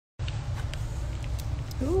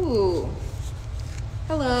Ooh.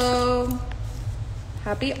 Hello.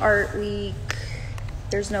 Happy Art Week.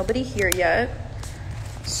 There's nobody here yet.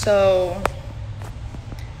 So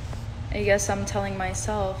I guess I'm telling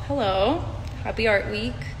myself, hello. Happy Art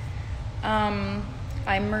Week. I'm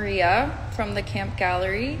Maria from the Camp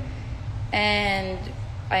Gallery, and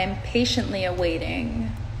I am patiently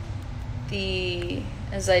awaiting the,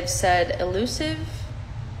 as I've said, elusive,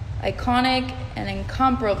 iconic, and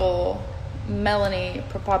incomparable Melanie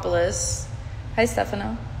Prapopoulos. Hi,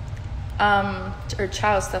 Stefano. Or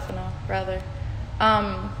ciao, Stefano, rather.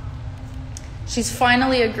 She's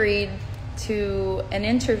finally agreed to an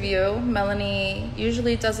interview. Melanie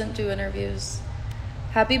usually doesn't do interviews.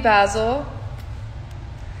 Happy Basil.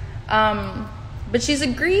 But she's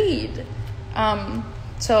agreed.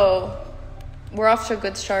 So we're off to a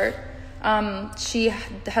good start. She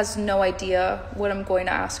has no idea what I'm going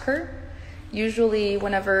to ask her. Usually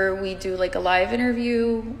whenever we do like a live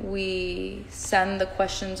interview, we send the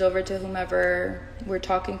questions over to whomever we're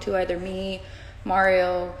talking to, either me,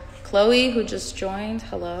 Mario, Chloe, who just joined,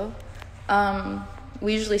 hello.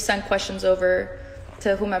 We usually send questions over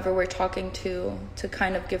to whomever we're talking to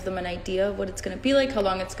kind of give them an idea of what it's going to be like, how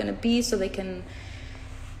long it's going to be, so they can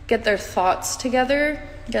get their thoughts together,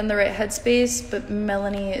 get in the right headspace. But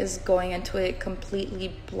Melanie is going into it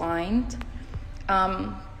completely blind.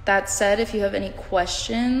 That said, if you have any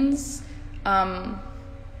questions,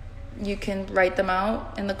 you can write them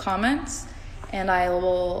out in the comments and I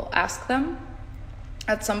will ask them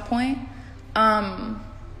at some point.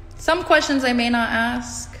 Some questions I may not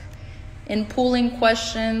ask. In pooling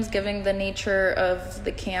questions, given the nature of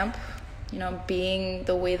the camp, being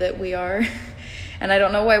the way that we are, and I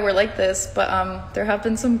don't know why we're like this, but there have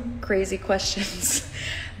been some crazy questions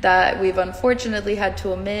that we've unfortunately had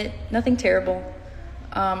to omit. Nothing terrible.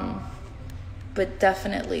 But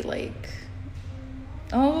definitely like,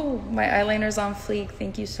 oh, my eyeliner's on fleek.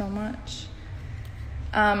 Thank you so much.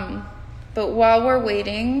 But while we're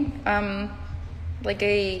waiting, like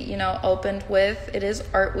I, opened with, it is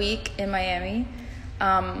Art Week in Miami.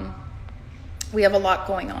 We have a lot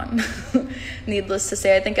going on. Needless to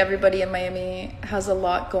say, I think everybody in Miami has a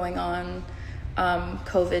lot going on.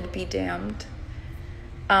 COVID be damned.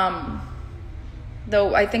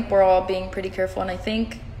 Though I think we're all being pretty careful, and I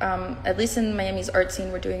think at least in Miami's art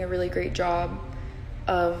scene, we're doing a really great job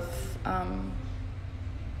of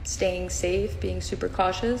staying safe, being super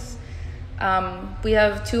cautious. We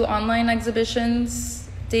have 2 online exhibitions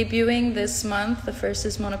debuting this month. The first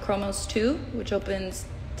is Monochromos 2, which opens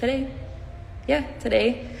today. Yeah,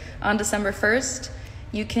 today on December 1st.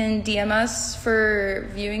 You can DM us for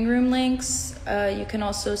viewing room links. You can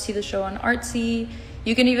also see the show on Artsy.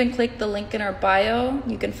 You can even click the link in our bio.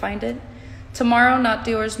 You can find it. Tomorrow, Not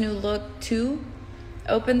Dior's New Look 2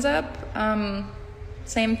 opens up.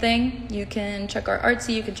 Same thing. You can check our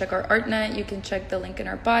Artsy. You can check our Artnet. You can check the link in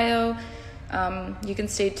our bio. You can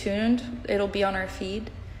stay tuned. It'll be on our feed.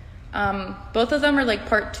 Both of them are like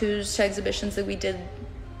part 2s to exhibitions that we did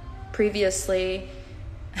previously.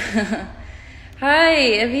 Hi,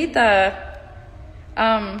 Evita.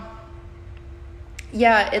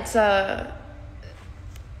 Yeah, it's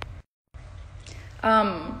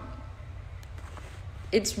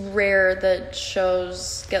it's rare that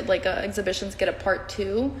shows get like exhibitions get a part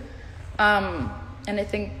 2. And I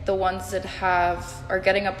think the ones that are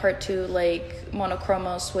getting a part 2, like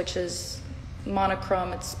Monochromos, which is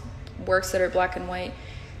monochrome, it's works that are black and white.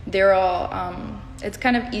 They're all, it's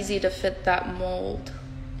kind of easy to fit that mold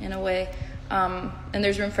in a way. And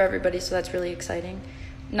there's room for everybody, so that's really exciting.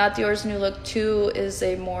 Not Dior's New Look 2 is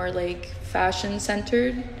a more like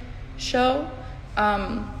fashion-centered show.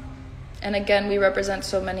 And again, we represent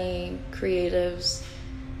so many creatives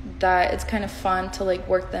that it's kind of fun to like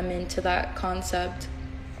work them into that concept,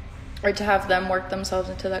 or to have them work themselves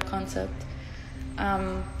into that concept.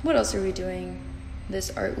 What else are we doing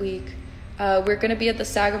this Art Week? We're going to be at the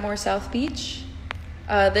Sagamore South Beach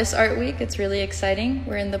this Art Week. It's really exciting.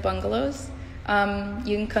 We're in the bungalows.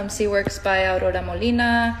 You can come see works by Aurora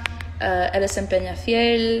Molina, Eres Empeña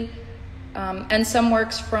Fiel, and some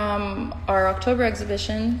works from our October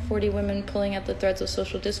exhibition, 40 Women Pulling at the Threads of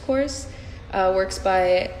Social Discourse. Works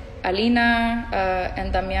by Alina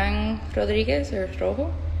and Damian Rodriguez, or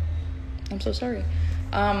Rojo. I'm so sorry.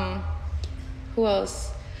 Who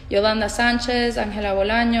else? Yolanda Sanchez, Angela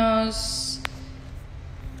Bolaños,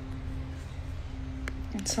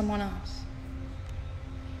 and someone else.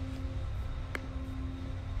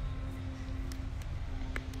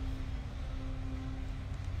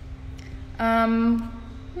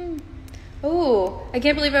 Oh, I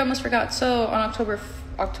can't believe I almost forgot. So on October,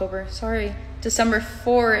 December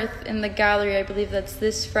 4th in the gallery. I believe that's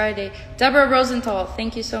this Friday. Deborah Rosenthal,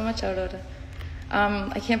 thank you so much, Aurora.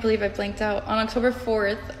 I can't believe I blanked out. On October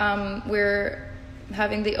 4th, we're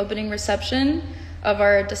having the opening reception of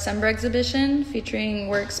our December exhibition featuring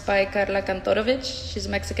works by Carla Kantorovich. She's a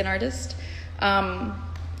Mexican artist. And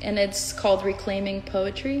it's called Reclaiming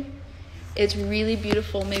Poetry. It's really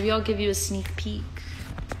beautiful. Maybe I'll give you a sneak peek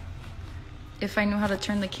if I knew how to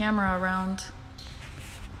turn the camera around.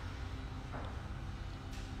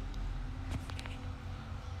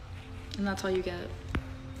 And that's all you get.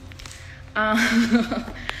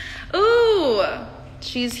 Ooh,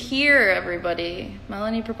 she's here, everybody.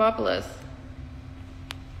 Melanie Prapopoulos.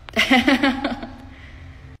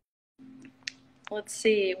 Let's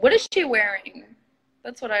see. What is she wearing?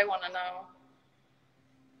 That's what I want to know.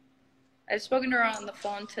 I've spoken to her on the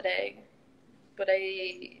phone today, but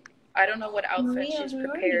I don't know what outfit she's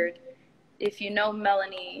prepared. If you know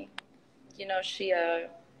Melanie, you know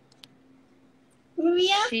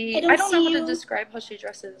Maria, I don't know how to describe how she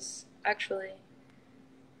dresses, actually.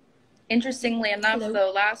 Interestingly enough,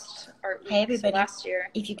 though, last year,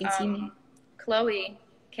 if you can see me, Chloe,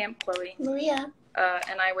 Camp Chloe, Maria,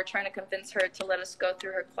 and I were trying to convince her to let us go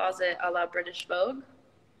through her closet a la British Vogue.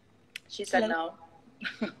 She said no.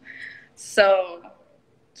 So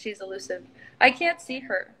she's elusive. I can't see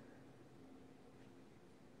her.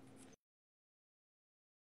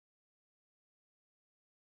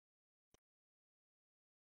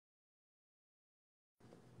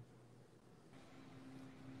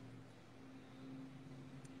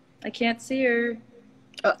 I can't see her.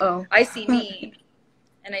 Uh-oh. I see me,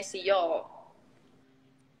 and I see y'all.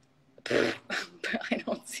 But I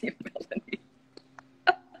don't see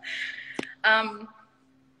Melanie.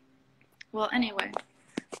 Well, anyway.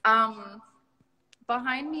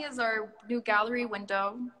 Behind me is our new gallery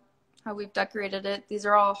window, how we've decorated it. These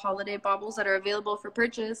are all holiday baubles that are available for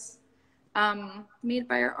purchase, made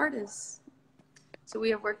by our artists. So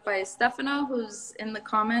we have work by Stefano, who's in the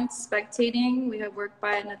comments spectating. We have work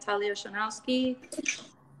by Natalia Shanowski.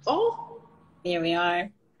 Oh, here we are.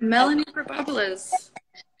 Melanie Prapopoulos.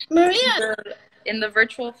 Maria! In the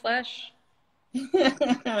virtual flesh. You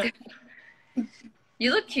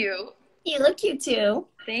look cute. You look cute too.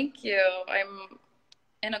 Thank you. I'm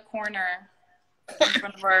in a corner in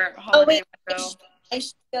front of our holiday window. I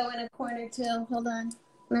should go in a corner too. Hold on.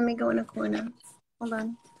 Let me go in a corner. Hold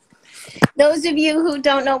on. Those of you who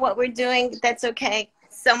don't know what we're doing, that's okay.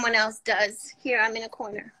 Someone else does. Here, I'm in a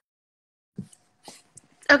corner.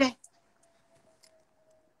 Okay.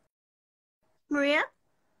 Maria?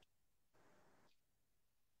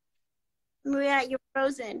 Maria, you're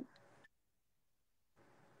frozen.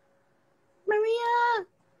 Maria?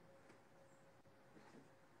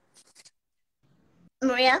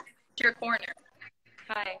 Maria? It's your corner.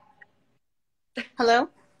 Hi. Hello?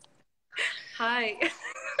 Hi.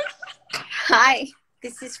 Hi.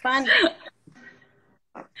 This is fun.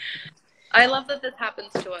 I love that this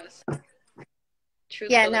happens to us. Truthfully.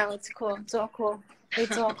 Yeah, no, it's cool. It's all cool.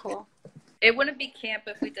 It's all cool. It wouldn't be camp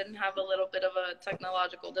if we didn't have a little bit of a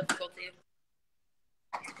technological difficulty.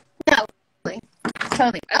 No,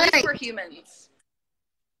 totally. At least we're humans.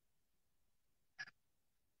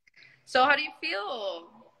 So how do you feel?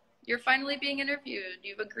 You're finally being interviewed.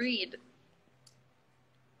 You've agreed.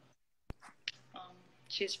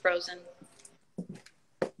 She's frozen.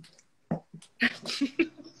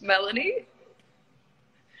 Melanie?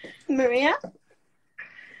 Maria?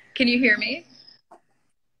 Can you hear me?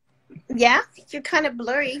 Yeah, you're kind of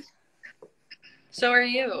blurry. So are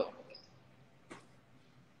you.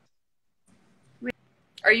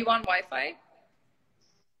 Are you on Wi-Fi?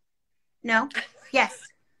 No? Yes.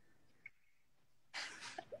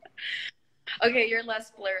 Okay, you're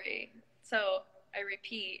less blurry. So I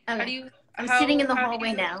repeat. Okay. I'm sitting in the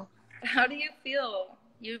hallway now. How do you feel?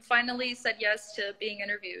 You finally said yes to being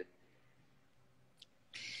interviewed.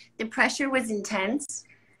 The pressure was intense.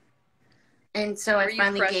 And so I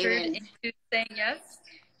finally gave in. Were you pressured into saying yes?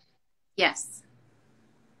 Yes.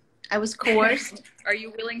 I was coerced. Are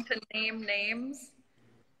you willing to name names?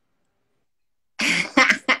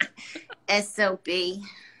 S.O.B.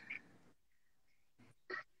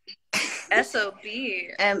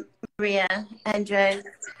 S.O.B. Maria, Andres.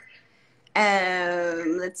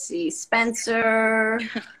 Let's see. Spencer.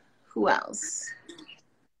 Who else?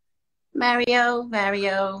 Mario.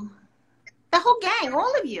 The whole gang,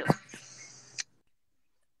 all of you.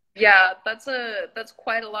 Yeah, that's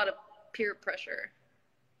quite a lot of peer pressure.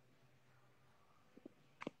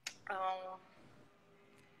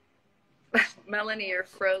 Melanie, you're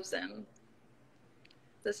frozen.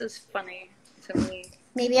 This is funny to me.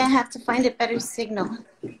 Maybe I have to find a better signal.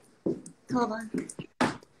 Hold on.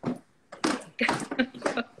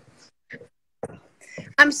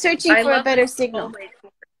 I'm searching for a better signal.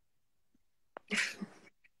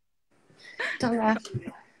 Don't laugh.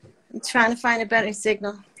 I'm trying to find a better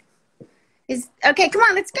signal. Okay, come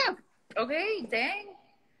on, let's go. Okay, dang.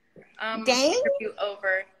 Dang? Interview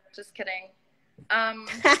over. Just kidding.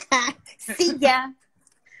 See ya.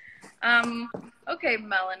 Okay,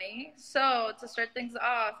 Melanie. So to start things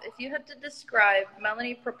off, if you had to describe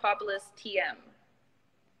Melanie Prapopoulos TM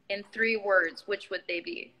in 3 words, which would they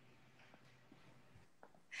be?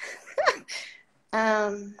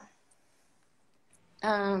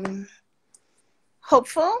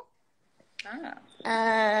 Hopeful.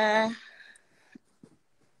 Ah.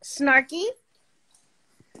 Snarky.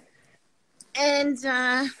 And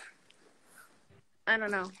I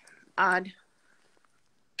don't know, odd.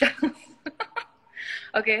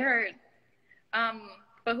 Okay, heard.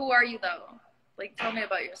 But who are you though? Like, tell me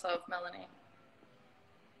about yourself, Melanie.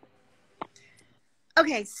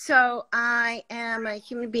 Okay, so I am a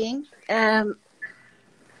human being.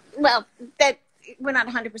 Well, that we're not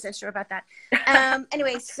 100% sure about that.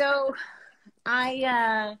 Anyway, so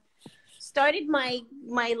I started my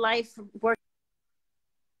life work.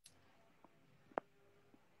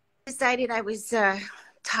 Decided I was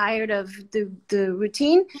tired of the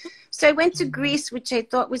routine, so I went to Greece, which I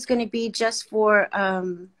thought was going to be just for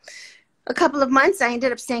a couple of months. I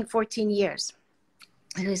ended up staying 14 years.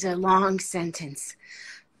 It was a long sentence.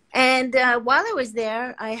 And while I was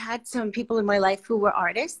there, I had some people in my life who were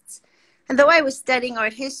artists. And though I was studying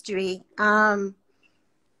art history, I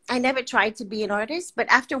never tried to be an artist. But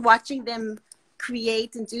after watching them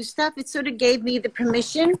create and do stuff, it sort of gave me the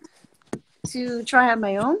permission to try on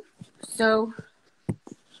my own. So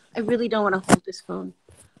I really don't want to hold this phone.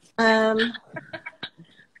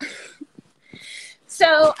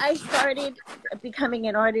 So I started becoming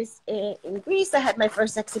an artist in Greece. I had my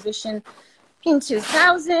first exhibition in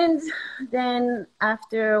 2000. Then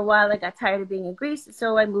after a while, I got tired of being in Greece,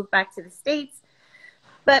 so I moved back to the States.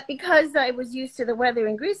 But because I was used to the weather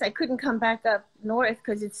in Greece, I couldn't come back up north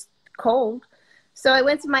because it's cold. So I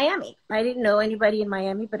went to Miami. I didn't know anybody in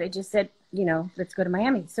Miami, but I just said, you know, let's go to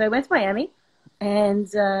Miami. So I went to Miami, and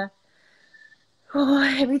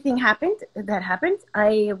everything happened that happened.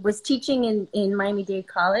 I was teaching in Miami-Dade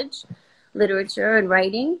College, literature and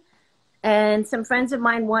writing. And some friends of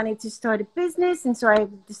mine wanted to start a business, and so I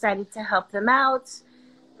decided to help them out.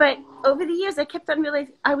 But over the years, I kept on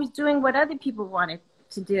realizing I was doing what other people wanted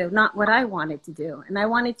to do, not what I wanted to do. And I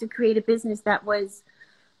wanted to create a business that was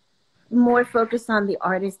more focused on the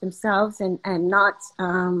artists themselves and not,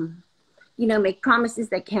 you know, make promises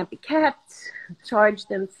that can't be kept, charge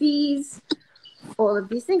them fees, all of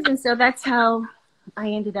these things. And so that's how I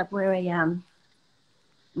ended up where I am.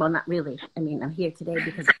 Well, not really. I mean, I'm here today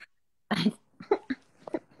because...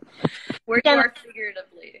 Where you are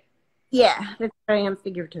figuratively. Yeah, that's where I am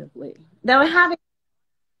figuratively. Though I haven't,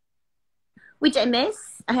 which I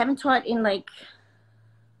miss. I haven't taught in like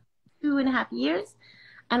 2.5 years,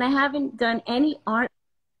 and I haven't done any art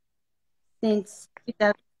since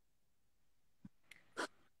 2000.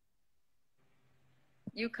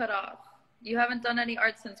 You cut off. You haven't done any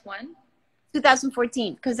art since when?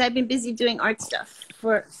 2014, because I've been busy doing art stuff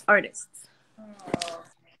for artists. Oh.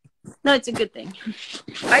 No, it's a good thing.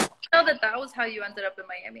 I didn't know that was how you ended up in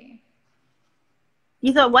Miami.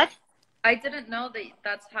 You thought what? I didn't know that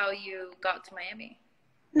that's how you got to Miami.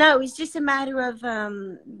 No, it was just a matter of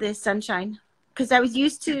the sunshine. Because I was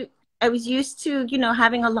used to, you know,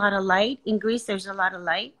 having a lot of light. In Greece, there's a lot of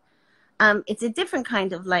light. It's a different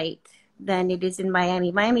kind of light than it is in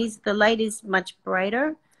Miami. The light is much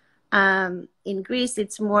brighter. In Greece,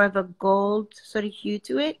 it's more of a gold sort of hue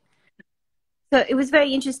to it. So it was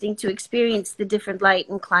very interesting to experience the different light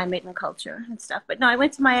and climate and culture and stuff. But no, I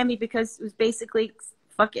went to Miami because it was basically,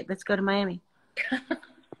 fuck it, let's go to Miami.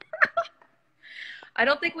 I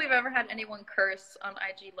don't think we've ever had anyone curse on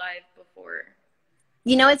IG Live before.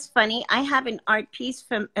 You know, it's funny. I have an art piece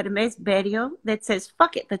from Hermes Berio that says,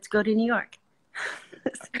 fuck it, let's go to New York.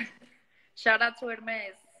 Shout out to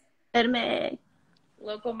Hermes. Hermes.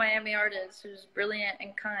 Local Miami artist who's brilliant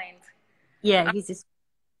and kind. Yeah, he's just...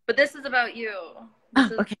 But this is about you.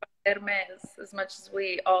 This is okay. about Hermes, as much as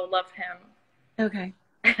we all love him. Okay.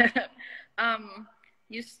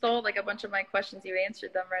 You stole like a bunch of my questions. You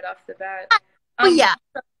answered them right off the bat. Yeah.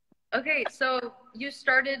 Okay, so you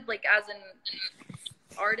started like as an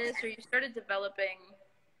artist, or you started developing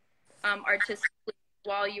artistically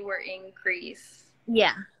while you were in Greece.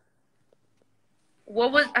 Yeah.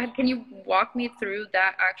 Can you walk me through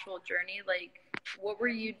that actual journey? Like, what were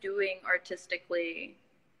you doing artistically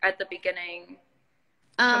at the beginning?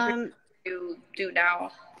 you do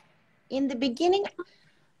now? In the beginning,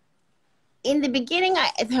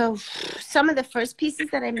 some of the first pieces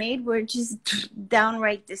that I made were just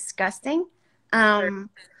downright disgusting.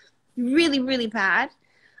 Really, really bad.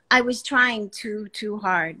 I was trying too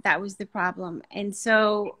hard. That was the problem. And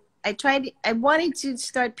so I wanted to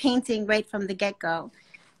start painting right from the get-go,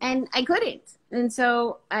 and I couldn't. And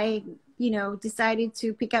so I, decided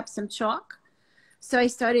to pick up some chalk. So I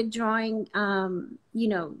started drawing,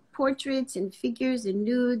 portraits and figures and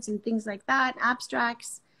nudes and things like that,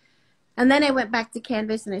 abstracts. And then I went back to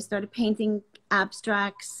canvas and I started painting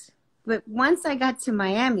abstracts. But once I got to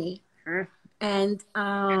Miami, and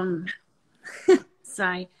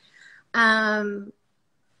sorry, once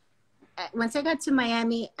I got to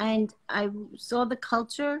Miami and I saw the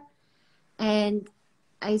culture, and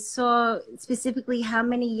I saw specifically how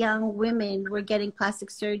many young women were getting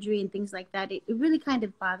plastic surgery and things like that, it really kind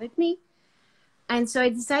of bothered me. And so I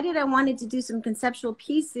decided I wanted to do some conceptual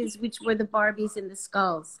pieces, which were the Barbies and the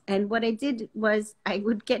skulls. And what I did was I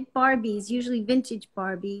would get Barbies, usually vintage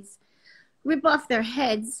Barbies, rip off their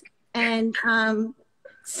heads, and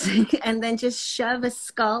and then just shove a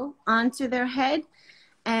skull onto their head.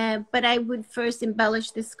 But I would first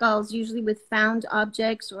embellish the skulls, usually with found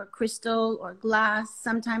objects or crystal or glass,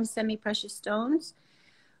 sometimes semi-precious stones,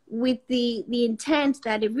 with the intent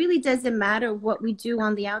that it really doesn't matter what we do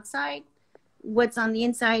on the outside. What's on the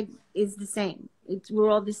inside is the same.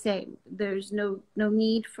 We're all the same. There's no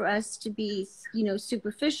need for us to be,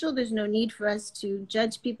 superficial. There's no need for us to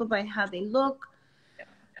judge people by how they look,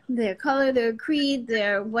 their color, their creed,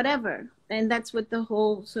 their whatever. And that's what the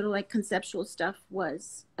whole sort of like conceptual stuff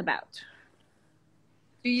was about.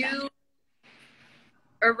 How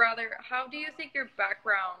do you think your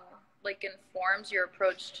background like informs your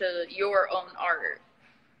approach to your own art?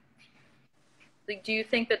 Like, do you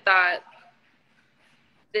think that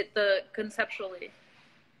conceptually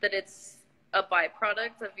that it's a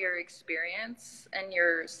byproduct of your experience and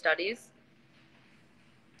your studies?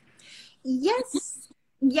 Yes,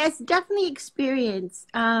 definitely experience.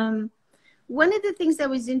 One of the things that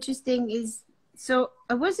was interesting is, so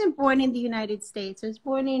I wasn't born in the United States. I was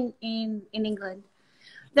born in England,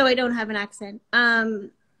 though I don't have an accent.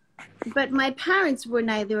 But my parents were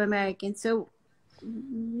neither American. So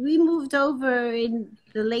we moved over in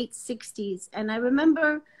the late 60s. And I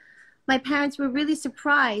remember my parents were really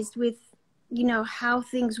surprised with, how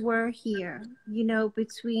things were here,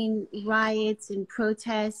 between riots and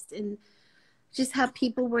protests, and just how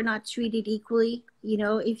people were not treated equally.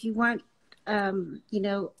 If you weren't,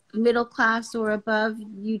 middle class or above,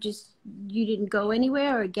 you didn't go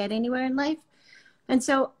anywhere or get anywhere in life. And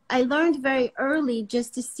so I learned very early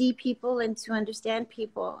just to see people and to understand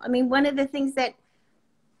people. I mean, one of the things that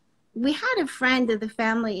we had a friend of the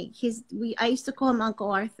family, I used to call him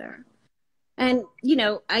Uncle Arthur. And,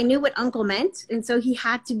 I knew what uncle meant. And so he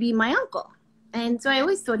had to be my uncle. And so I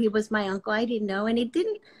always thought he was my uncle. I didn't know. And I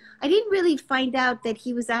didn't really find out that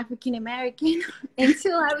he was African American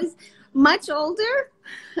until I was much older.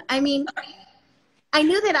 I mean, I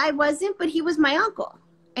knew that I wasn't, but he was my uncle.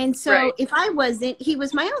 And so right. If I wasn't, he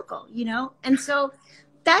was my uncle, And so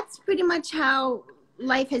that's pretty much how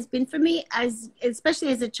life has been for me, especially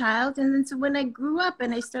as a child. And then so when I grew up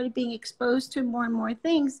and I started being exposed to more and more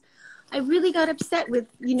things, I really got upset with,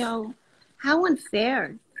 how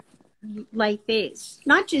unfair life is,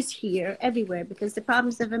 not just here, everywhere, because the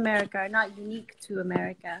problems of America are not unique to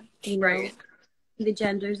America. Right. The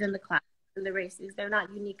genders and the classes and the races, they're not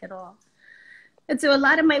unique at all. And so a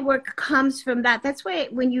lot of my work comes from that. That's why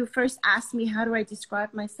when you first asked me, how do I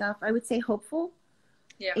describe myself? I would say hopeful.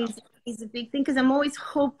 Yeah. Is a big thing, because I'm always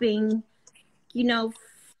hoping,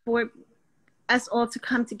 for us all to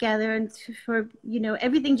come together and for,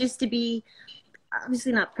 everything just to be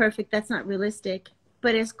obviously not perfect. That's not realistic,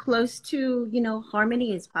 but as close to,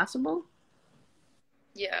 harmony as possible.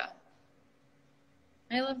 Yeah.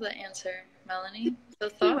 I love that answer, Melanie. So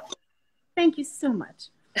thoughtful. Thank you so much.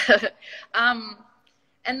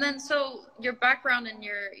 And then, so your background and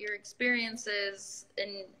your experiences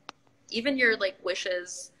and even your like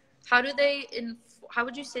wishes, how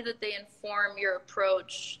would you say that they inform your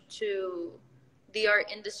approach to the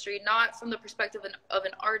art industry, not from the perspective of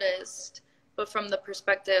an artist, but from the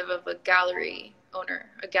perspective of a gallery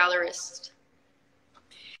owner, a gallerist?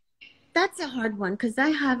 That's a hard one, because I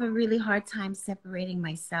have a really hard time separating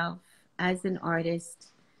myself as an artist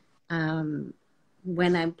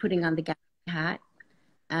when I'm putting on the gallery hat.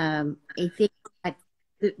 I think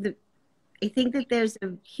that there's a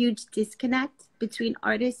huge disconnect between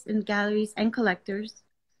artists and galleries and collectors.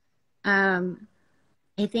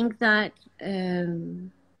 I think that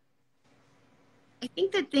I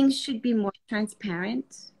think that things should be more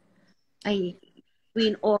transparent. I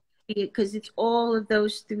mean, all because it's all of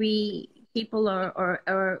those three people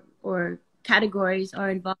or categories are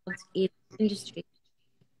involved in the industry.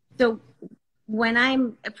 So when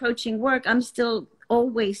I'm approaching work, I'm still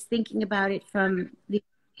always thinking about it from the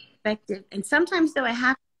perspective. And sometimes, though, I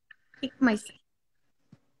have to pick myself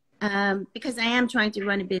because I am trying to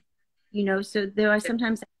run a business, So there are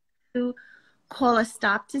sometimes I have to call a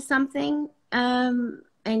stop to something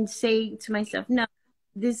and say to myself, no,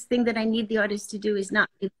 this thing that I need the artist to do is not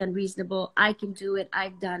unreasonable. I can do it.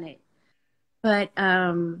 I've done it. But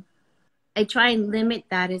I try and limit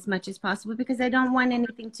that as much as possible because I don't want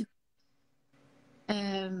anything to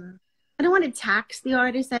I don't want to tax the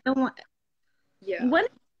artist. I don't want. Yeah. One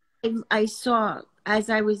I saw as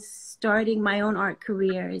I was starting my own art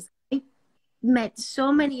career is I met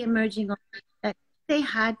so many emerging artists that they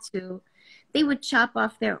had to, they would chop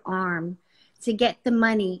off their arm to get the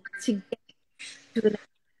money to get to it.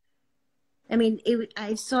 I mean,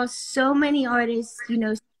 I saw so many artists,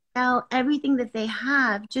 sell everything that they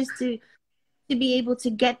have just to be able to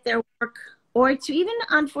get their work or to even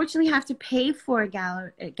unfortunately have to pay for a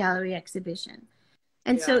gallery exhibition.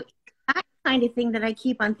 And Yeah. so that kind of thing that I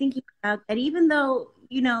keep on thinking about, that even though,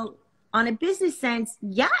 on a business sense,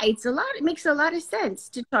 yeah, it makes a lot of sense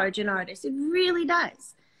to charge an artist. It really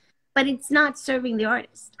does. But it's not serving the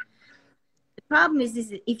artist. The problem is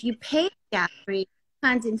that if you pay a gallery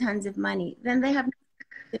tons and tons of money, then they have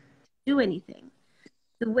to do anything.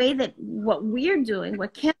 The way that what we're doing,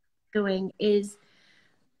 what Camp is doing is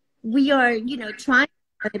we are, trying to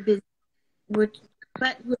start a business, but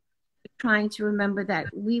we're trying to remember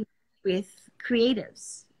that we work with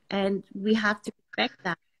creatives and we have to respect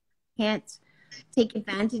that. We can't take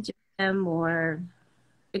advantage of them or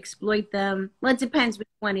exploit them. Well, it depends which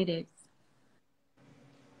one it is.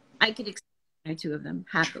 I could exploit one or two of them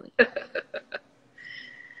happily.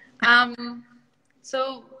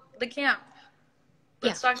 So the camp.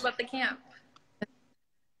 Let's talk about the camp.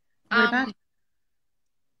 What about it?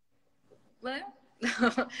 What?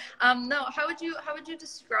 No. How would you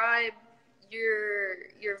describe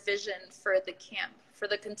your vision for the camp, for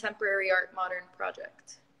the Contemporary Art Modern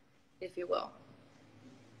project, if you will?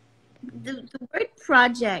 The word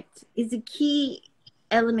project is a key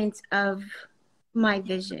element of my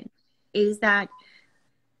vision. Is that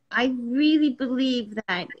I really believe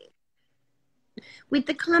that with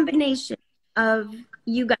the combination of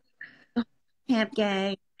you guys, the camp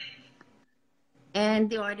gang, and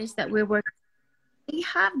the artists that we're working with, we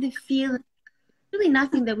have the feeling really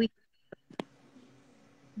nothing that we.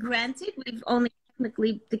 Granted, we've only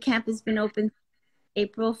technically the camp has been open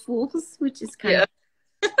April Fools, which is kind of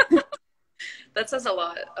that says a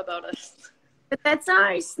lot about us. But that's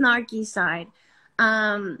our snarky side.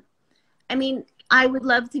 I mean, I would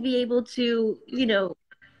love to be able to,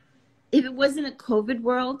 if it wasn't a COVID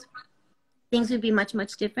world, things would be much,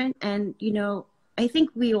 much different. And, I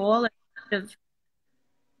think we all are sort of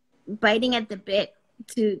biting at the bit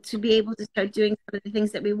to be able to start doing some of the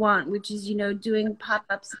things that we want, which is, doing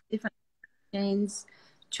pop-ups, different things,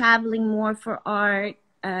 traveling more for art,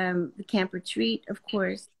 the camp retreat, of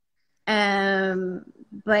course.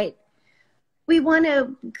 But we want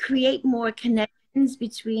to create more connections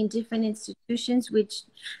between different institutions, which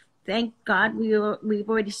thank God we've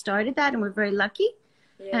already started that, and we're very lucky.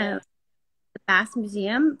 Yeah. The Bass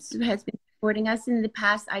Museum has been supporting us in the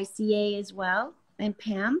past, ICA as well, and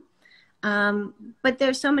PAM. But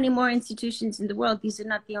there's so many more institutions in the world. These are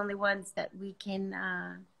not the only ones that we can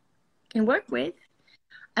work with.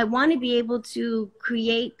 I want to be able to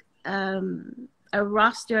create a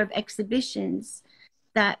roster of exhibitions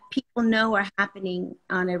that people know are happening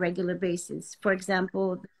on a regular basis. For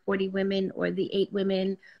example, the 40 women or the 8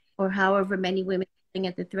 women or however many women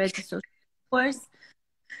at the Threads of Social Discourse.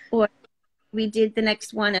 Or we did the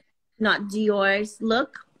next one, Not Dior's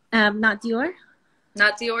look. Not Dior?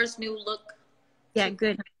 Not Dior's new look. Yeah,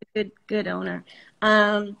 good owner.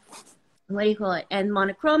 What do you call it? And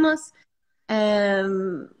Monochromos.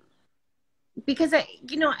 Because I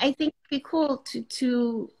think it'd be cool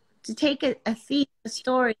to take a theme, a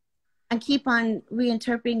story, and keep on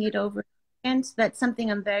reinterpreting it over again. So that's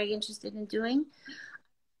something I'm very interested in doing.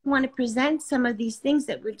 I want to present some of these things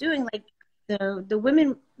that we're doing, like the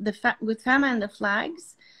women with Fama and the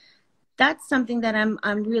flags. That's something that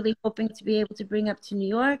I'm really hoping to be able to bring up to New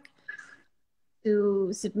York,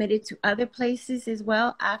 to submit it to other places as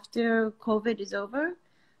well after COVID is over.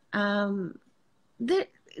 I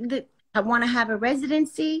want to have a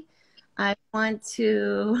residency. I want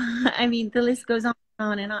to, I mean, the list goes on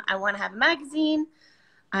and on. I want to have a magazine.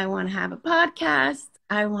 I want to have a podcast.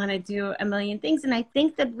 I want to do a million things. And I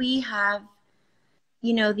think that we have,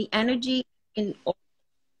 you know, the energy in all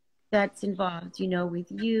that's involved, you know,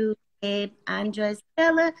 with you, Abe, Andres,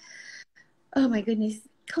 Stella, oh my goodness,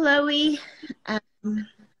 Chloe. Um,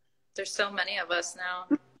 There's so many of us now.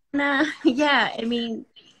 yeah, I mean,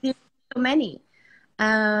 there's so many.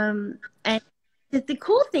 And the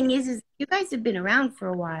cool thing is you guys have been around for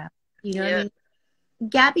a while. You know, I Yeah. mean,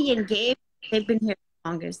 Gabby and Gabe, they've been here the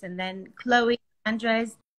longest, and then Chloe,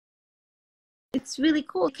 Andres. It's really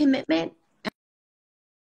cool commitment,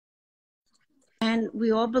 and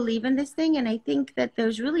we all believe in this thing. And I think that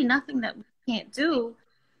there's really nothing that we can't do.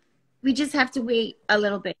 We just have to wait a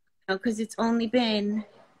little bit, you know, because it's only been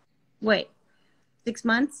what, 6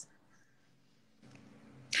 months?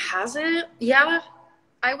 Has it? Yeah,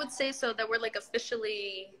 I would say so, that we're like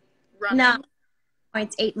officially No, running.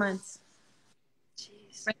 it's 8 months.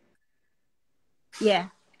 Jeez. Right. Yeah,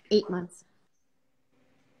 8 months.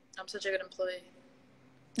 I'm such a good employee.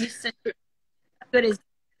 You're such good as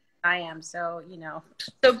I am, so you know.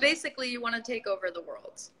 So basically, you want to take over the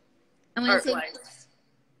world, I'm gonna say, art-wise.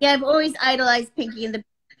 yeah, I've always idolized Pinky and the.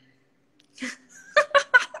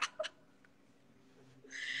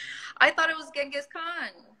 I thought it was Genghis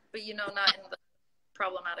Khan, but you know, not in the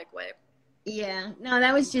problematic way. Yeah, no,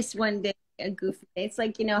 that was just one day a goofy day. It's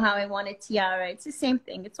like, you know how I wanted Tiara. It's the same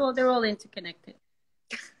thing. They're all interconnected.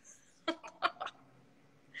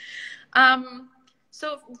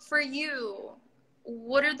 So for you,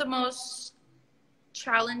 what are the most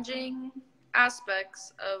challenging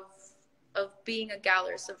aspects of being a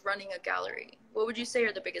gallerist, of running a gallery? What would you say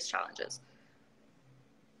are the biggest challenges?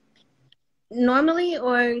 Normally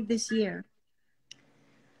or this year?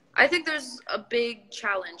 I think there's a big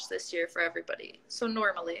challenge this year for everybody. So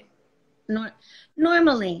normally.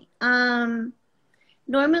 Normally.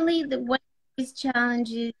 Normally the one of these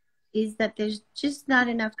challenges is that there's just not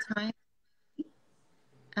enough time.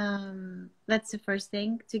 That's the first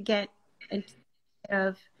thing, to get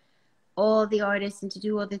of all the artists and to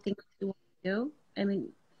do all the things we want to do. I mean,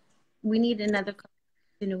 we need another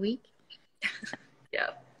in a week. Yeah.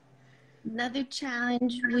 Another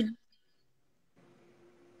challenge would,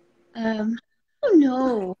 I don't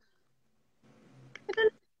know.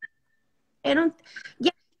 I don't,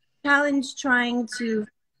 yeah, challenge trying to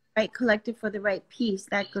write collective for the right piece.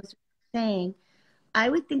 That goes without saying. I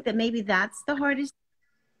would think that maybe that's the hardest.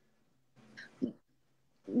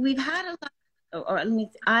 We've had a lot, or I mean,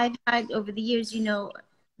 I've had over the years, you know,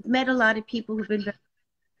 met a lot of people who've been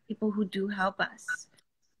people who do help us.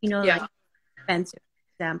 You know, Yeah. like Spencer,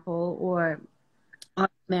 for example, or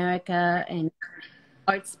Art America and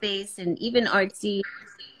Art Space and even Artsy.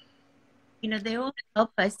 You know, they all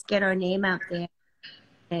help us get our name out there,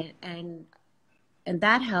 and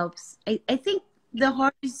that helps. I think the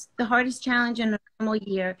hardest challenge in a normal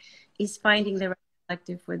year is finding the right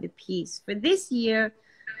collective for the piece. For this year,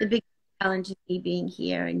 the big challenge is me being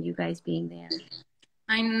here and you guys being there.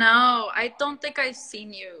 I know. I don't think I've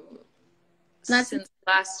seen you since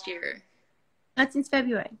last year. Not since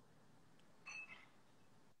February.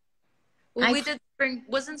 Well, we did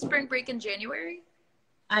wasn't spring break in January?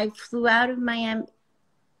 I flew out of Miami.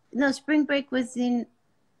 No, spring break was in,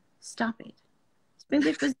 stop it. Spring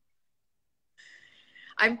break was.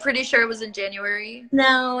 I'm pretty sure it was in January.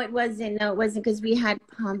 No, it wasn't. No, it wasn't, because we had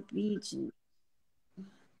Palm Beach.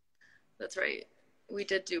 That's right. We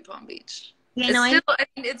did do Palm Beach. You know, I mean,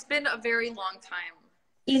 it's been a very long time.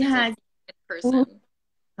 It has. In person.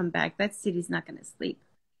 Come back. That city's not going to sleep.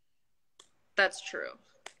 That's true.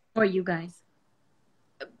 Or you guys.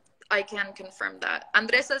 I can confirm that.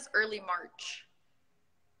 Andres says early March.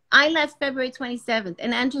 I left February 27th,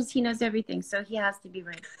 and Andres, he knows everything, so he has to be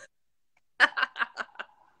right.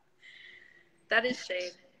 That is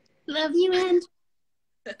shade. Love you, Andres.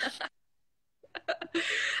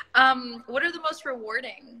 What are the most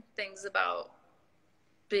rewarding things about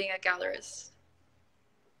being a gallerist?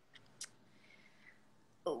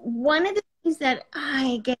 One of the things that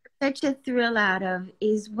I get such a thrill out of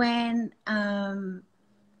is when,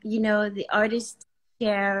 you know, the artists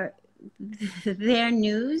share their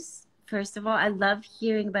news. First of all, I love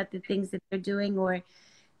hearing about the things that they're doing or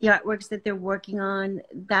the artworks that they're working on.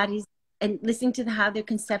 That is, and listening to how they're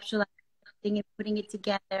conceptualizing and putting it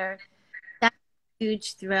together. That's a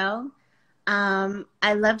huge thrill.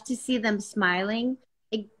 I love to see them smiling.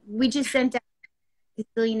 We just sent out a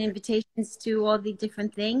zillion invitations to all the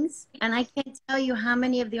different things, and I can't tell you how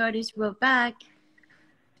many of the artists wrote back,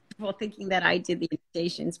 well, thinking that I did the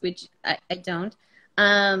invitations, which I don't.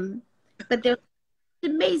 But they're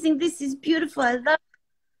amazing. This is beautiful. I love it.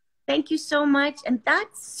 Thank you so much. And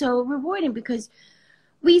that's so rewarding, because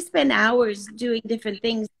we spend hours doing different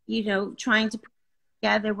things, you know, trying to put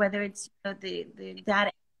together, whether it's, you know, the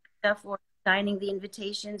data stuff, or signing the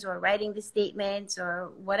invitations, or writing the statements,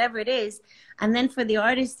 or whatever it is. And then for the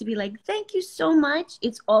artist to be like, thank you so much,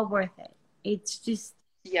 it's all worth it. It's just,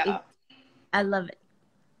 Yeah. I love it.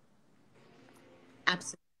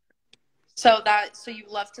 Absolutely. So you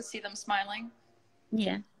love to see them smiling?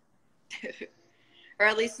 Yeah. Or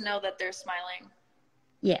at least know that they're smiling.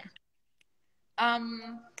 Yeah.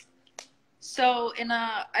 So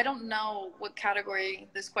I don't know what category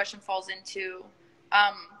this question falls into,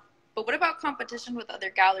 but what about competition with other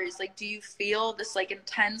galleries? Like, do you feel this like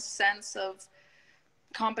intense sense of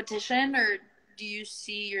competition, or do you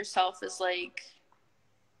see yourself as like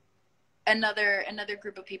another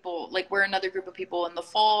group of people? Like, we're another group of people in the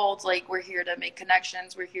fold. Like, we're here to make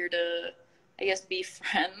connections. We're here to, I guess, be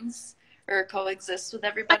friends or coexist with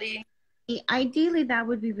everybody. Ideally, that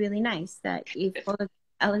would be really nice, that if all of the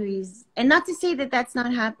galleries, and not to say that that's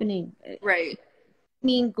not happening, Right. I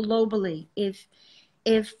mean globally, if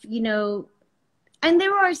you know, and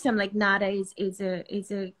there are some, like Nada is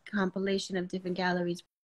a compilation of different galleries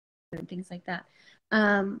and things like that.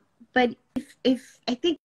 But if I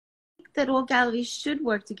think that all galleries should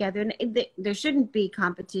work together, and there shouldn't be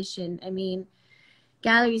competition. I mean,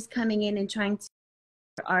 galleries coming in and trying to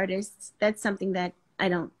artists, that's something that I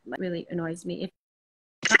don't really annoys me. If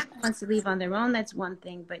someone wants to leave on their own, that's one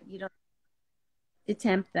thing, but you don't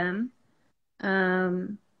tempt them.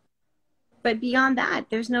 But beyond that,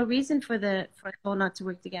 there's no reason for the whole not to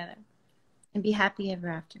work together and be happy ever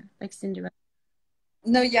after, like Cinderella.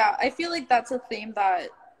 No, yeah, I feel like that's a theme that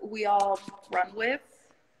we all run with,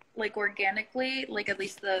 like organically, like at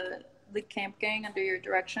least the camp gang under your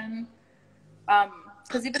direction.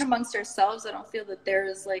 Because even amongst ourselves, I don't feel that there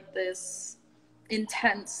is like this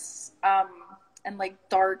intense and like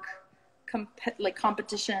dark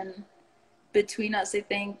competition between us. I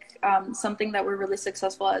think something that we're really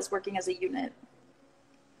successful at is working as a unit.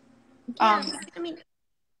 Yeah, I mean, what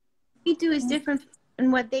we do is different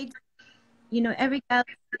than what they do. You know, every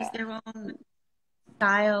gallery has their own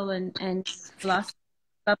style and philosophy.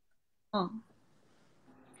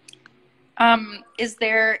 Is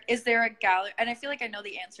there a gallery, and I feel like I know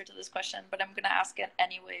the answer to this question, but I'm gonna ask it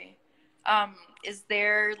anyway. Is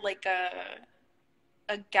there like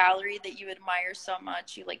a gallery that you admire so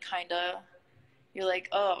much you like you're like,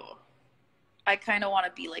 oh, I kind of want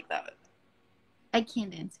to be like that? I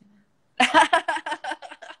can't answer that.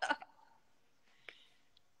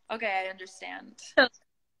 Okay, I understand. So,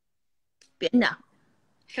 no.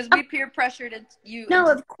 Because we peer pressured you No,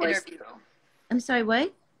 into of this course. interview. I'm sorry,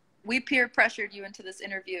 what? We peer pressured you into this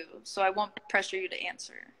interview, so I won't pressure you to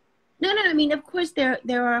answer. No, I mean, of course, there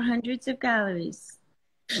are hundreds of galleries.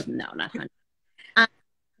 No, not hundreds.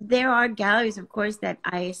 There are galleries, of course, that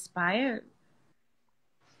I aspire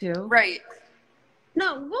to. Right.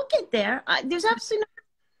 No, we'll get there. There's absolutely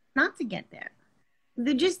no not to get there.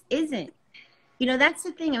 There just isn't. You know, that's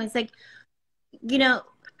the thing. I was like, you know,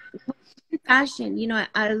 fashion. You know,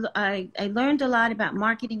 I learned a lot about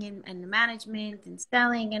marketing and management and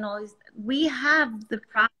selling and all this. We have the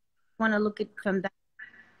product. Want to look at from that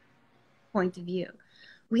point of view.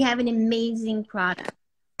 We have an amazing product.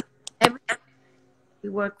 Everything we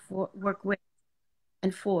work with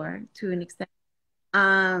and for to an extent.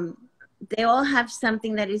 They all have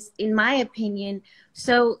something that is, in my opinion,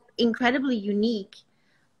 so incredibly unique.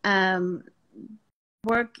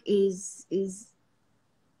 Work is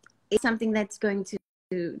something that's going to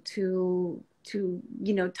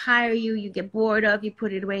you know, tire you. You get bored of. You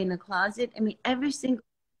put it away in the closet. I mean, every single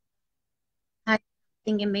has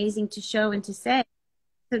something amazing to show and to say.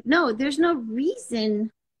 So no, there's no reason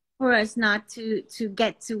for us not to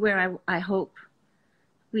get to where I hope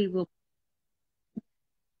we will.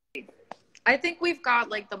 I think we've got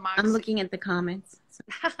like the max. I'm looking at the comments. So.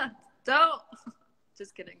 Don't.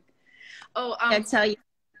 Just kidding. Oh, I tell you.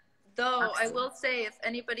 Though I will say, if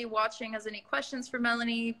anybody watching has any questions for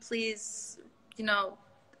Melanie, please, you know,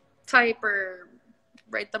 type or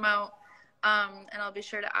write them out, and I'll be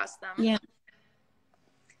sure to ask them. Yeah.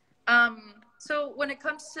 So when it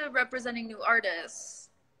comes to representing new artists,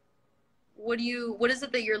 what is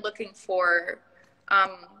it that you're looking for?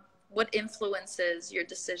 What influences your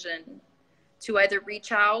decision to either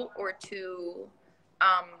reach out or to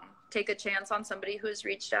take a chance on somebody who has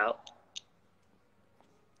reached out?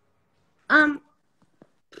 I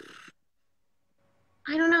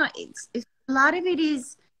don't know. It's a lot of it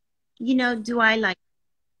is, you know, do I like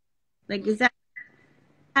does that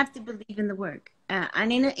have to believe in the work?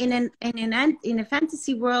 And in a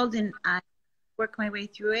fantasy world, and I work my way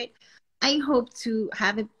through it, I hope to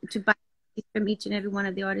have it to buy from each and every one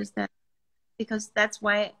of the artists because that's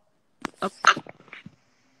why.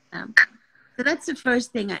 Um, so that's the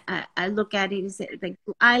first thing I look at it is that, like,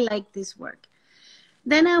 I like this work.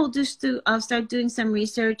 Then I'll start doing some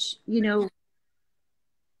research,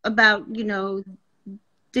 about,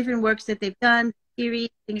 different works that they've done, theory,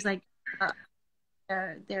 things like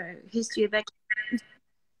their history of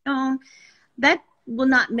expression. That will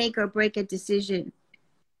not make or break a decision.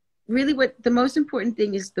 Really, what the most important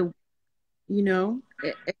thing is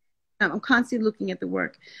I'm constantly looking at the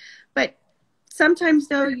work. But sometimes,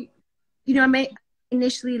 though, I may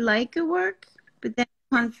initially like a work, but then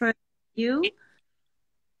upon further review,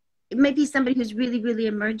 it may be somebody who's really, really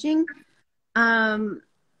emerging.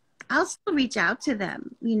 I'll still reach out to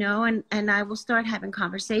them, and I will start having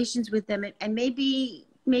conversations with them, and maybe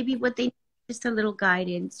what they need is just a little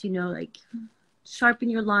guidance, like sharpen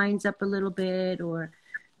your lines up a little bit, or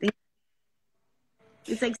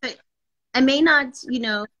it's like, so I may not,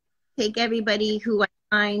 take everybody who I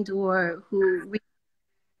find or who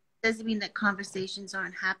doesn't mean that conversations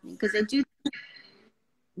aren't happening, because I do.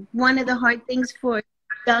 One of the hard things for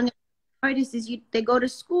young artists is they go to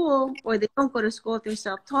school, or they don't go to school if they're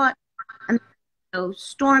self-taught, and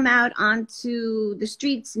storm out onto the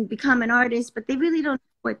streets and become an artist, but they really don't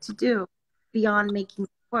know what to do beyond making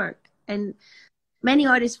work. And many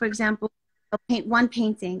artists, for example, will paint one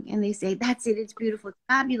painting and they say, that's it, it's beautiful, it's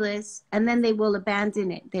fabulous, and then they will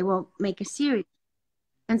abandon it. They won't make a series.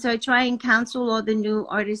 And so I try and counsel all the new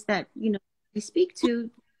artists that I speak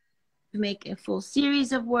to make a full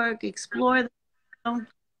series of work, explore them, don't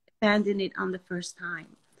abandon it on the first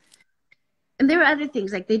time. And there are other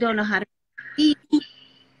things, like they don't know how to read.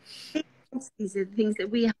 These are the things that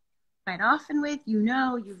we have quite often with,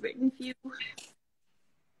 you've written few.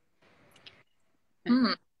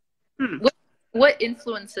 What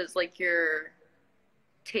influences like your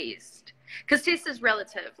taste? Because taste is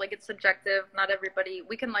relative, like it's subjective. Not everybody,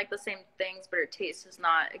 we can like the same things, but our taste is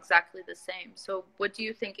not exactly the same. So what do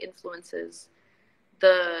you think influences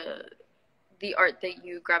the art that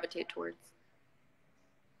you gravitate towards?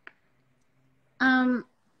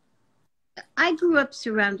 I grew up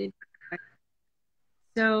surrounded by art.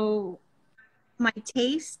 So my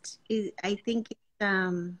taste is, I think,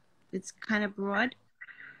 it's kind of broad.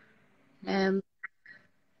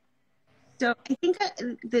 So I think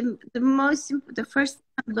the first thing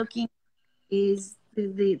I'm looking is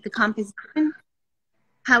the composition,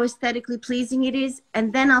 how aesthetically pleasing it is,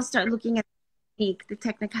 and then I'll start looking at the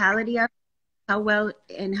technicality of it, how well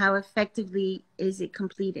and how effectively is it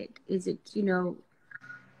completed. Is it,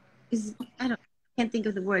 can't think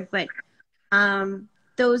of the word, but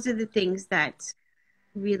those are the things that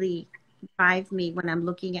really drive me when I'm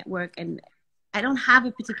looking at work. And I don't have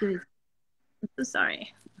a particular, I'm so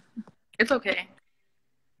sorry. It's okay.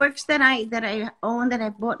 Works that I own, that I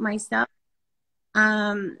bought myself,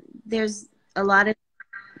 there's a lot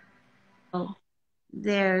of,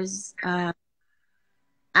 there's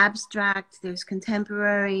abstract, there's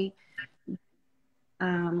contemporary,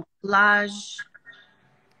 collage,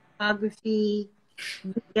 photography,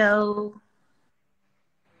 video.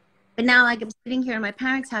 But now, like, I'm sitting here in my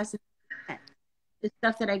parents' house, the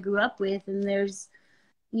stuff that I grew up with, and there's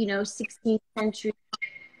 16th century,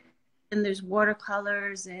 and there's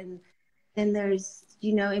watercolors, and then there's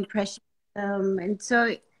impressionism, and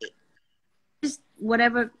so just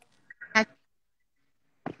whatever.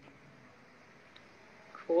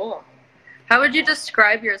 Cool. How would you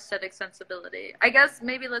describe your aesthetic sensibility? I guess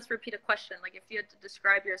maybe let's repeat a question. Like, if you had to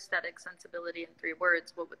describe your aesthetic sensibility in 3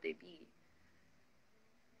 words, what would they be?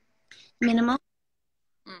 Minimal,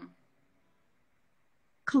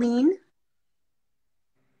 clean,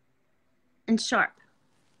 and sharp.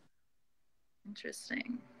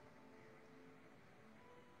 Interesting.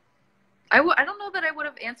 I don't know that I would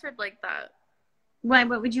have answered like that. Why?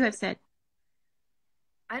 What would you have said?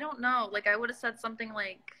 I don't know. Like, I would have said something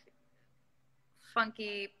like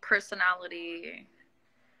funky personality.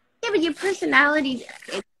 Yeah, but your personality,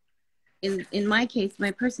 in my case,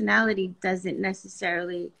 my personality doesn't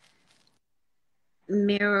necessarily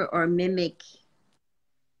mirror or mimic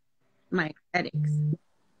my aesthetics.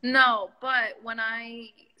 No, but when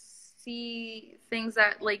I see things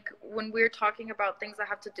that, like, when we're talking about things that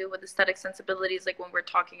have to do with aesthetic sensibilities, like when we're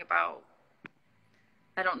talking about,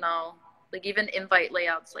 I don't know, like even invite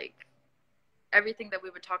layouts, like everything that we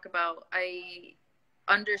would talk about, I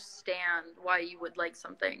understand why you would like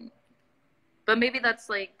something. But maybe that's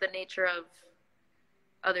like the nature of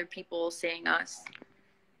other people seeing us.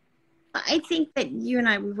 I think that you and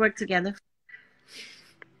I, we've worked together.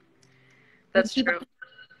 That's true.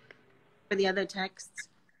 For the other texts.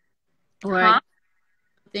 Or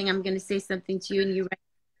something, I'm going to say something to you and you write.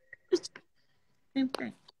 Same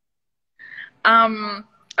thing.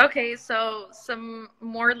 Okay, so some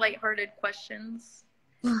more lighthearted questions.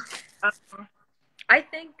 I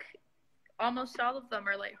think almost all of them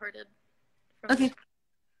are lighthearted. Okay.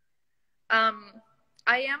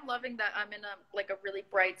 I am loving that I'm in a really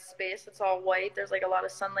bright space. It's all white. There's like a lot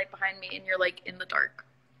of sunlight behind me, and you're like in the dark.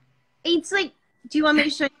 It's like, do you want me to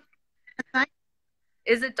show you outside?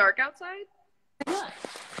 Is it dark outside? What?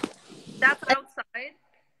 That's outside.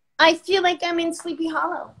 I feel like I'm in Sleepy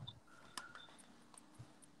Hollow.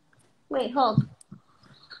 Wait, hold.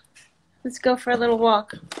 Let's go for a little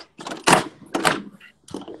walk.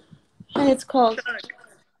 And it's cold.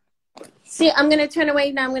 See, I'm going to turn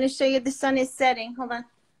away now. I'm going to show you the sun is setting. Hold on.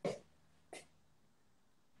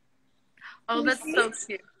 Oh, that's so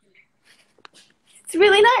cute. It's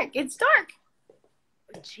really dark. It's dark.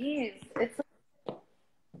 Jeez. It's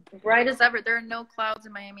bright as ever. There are no clouds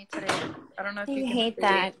in Miami today. I don't know if you can hate see.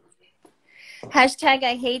 that. Hashtag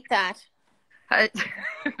I hate that.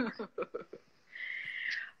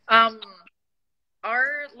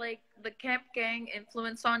 Our like the camp gang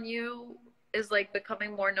influence on you is like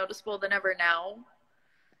becoming more noticeable than ever now.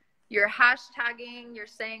 You're hashtagging, you're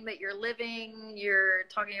saying that you're living, you're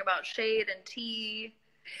talking about shade and tea.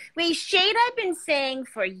 Wait, shade I've been saying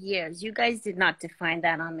for years. You guys did not define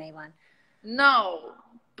that on May 1. No,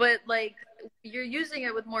 but like you're using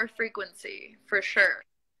it with more frequency for sure.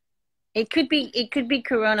 It could be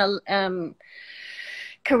Corona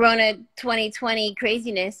Corona 2020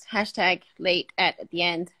 craziness. Hashtag late at the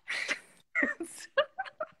end.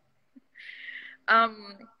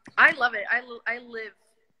 I love it. I live,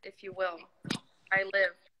 if you will. I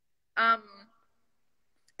live.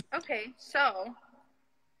 Okay, so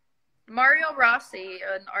Mario Rossi,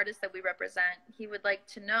 an artist that we represent, he would like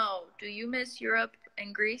to know, do you miss Europe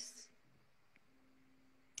and Greece?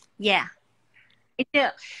 Yeah.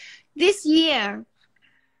 This year,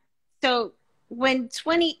 so when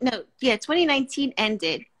 2019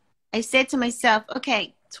 ended, I said to myself,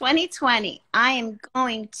 okay, 2020, I am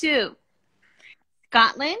going to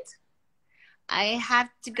Scotland. I have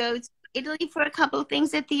to go to Italy for a couple of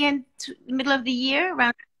things at the middle of the year,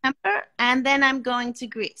 around September, and then I'm going to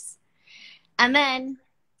Greece. And then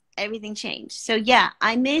everything changed. So yeah,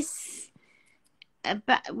 I miss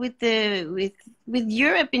with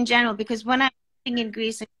Europe in general, because when I was living in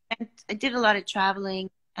Greece, I did a lot of traveling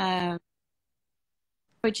for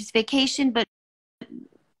just vacation, but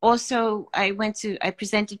also I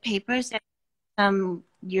presented papers at some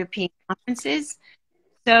European conferences.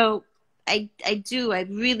 So I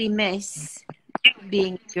really miss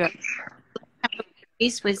being in Europe.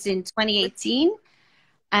 Greece was in 2018,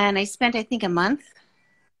 and I spent, I think, a month,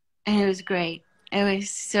 and it was great. It was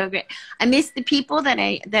so great. I miss the people that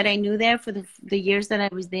I knew there for the years that I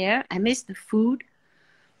was there. I miss the food.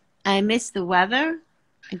 I miss the weather.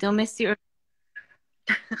 I don't miss the earth.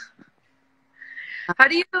 How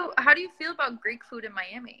do you feel about Greek food in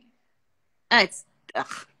Miami? It's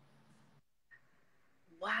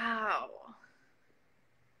wow.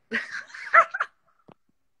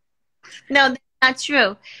 No, that's not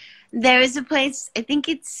true. There is a place, I think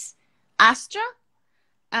it's Astra,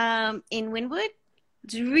 in Wynwood.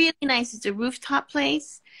 It's really nice. It's a rooftop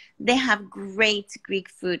place. They have great Greek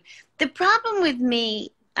food. The problem with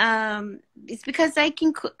me is because I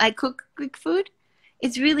cook Greek food.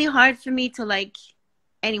 It's really hard for me to like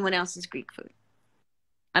anyone else's Greek food.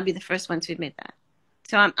 I'll be the first one to admit that.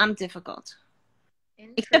 So I'm difficult.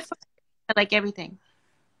 Except for I like everything.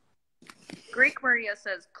 Greek Maria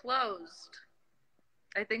says closed.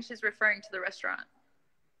 I think she's referring to the restaurant.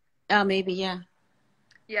 Oh, maybe, yeah.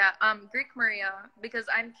 Yeah, Greek Maria, because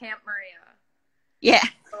I'm Camp Maria. Yeah.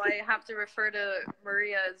 So I have to refer to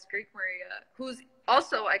Maria as Greek Maria, who's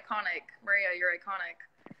also iconic. Maria, you're iconic.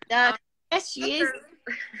 Yes, she is.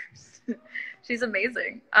 She's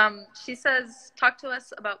amazing. She says, talk to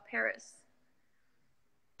us about Paris.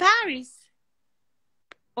 Paris.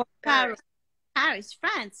 Or Paris. Paris,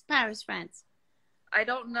 France. Paris, France. I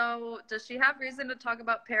don't know. Does she have reason to talk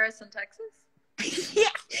about Paris and Texas? Yeah.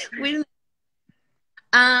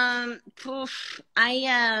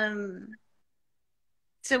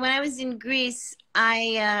 So when I was in Greece,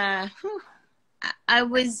 I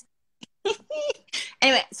was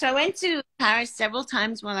anyway, so I went to Paris several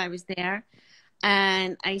times while I was there,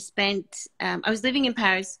 and I was living in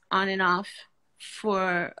Paris on and off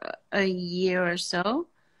for a year or so.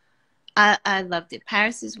 I loved it.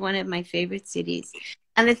 Paris is one of my favorite cities.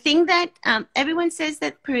 And the thing that everyone says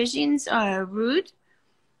that Parisians are rude,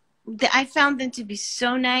 I found them to be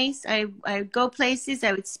so nice. I would go places.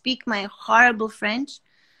 I would speak my horrible French.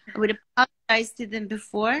 I would apologize to them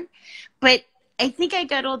before, but I think I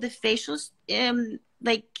got all the facial,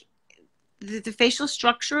 like the facial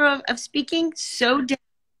structure of speaking so down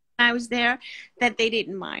when I was there that they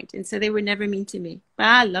didn't mind, and so they were never mean to me. But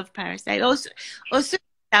I love Paris. I also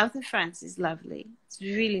south of France is lovely. It's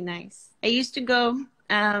really nice. I used to go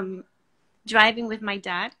driving with my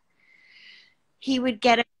dad. He would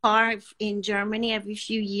get a car in Germany every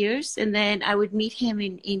few years, and then I would meet him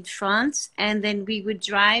in France, and then we would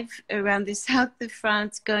drive around the south of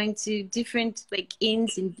France, going to different like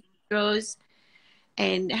inns and bistros,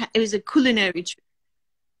 and it was a culinary trip.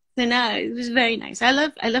 So now it was very nice. I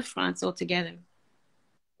love France altogether.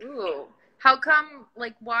 Ooh. How come,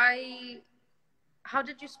 like, how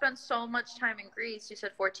did you spend so much time in Greece? You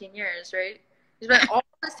said 14 years, right? You spent all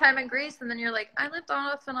this time in Greece, and then you're like, I lived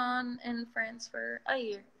off and on in France for a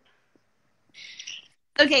year.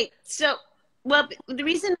 Okay, so, well, the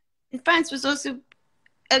reason in France was also,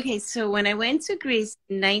 okay, so when I went to Greece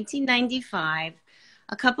in 1995,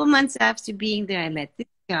 a couple months after being there, I met this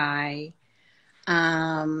guy,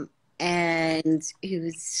 and he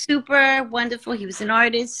was super wonderful. He was an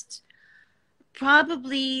artist,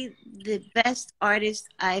 probably the best artist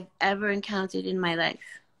I've ever encountered in my life.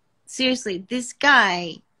 Seriously, this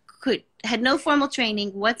guy had no formal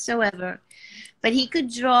training whatsoever, but he could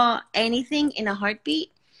draw anything in a heartbeat.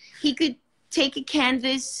 He could take a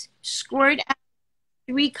canvas, squirt out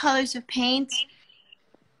 3 colors of paint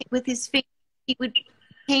with his finger. He would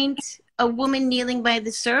paint a woman kneeling by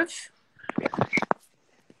the surf.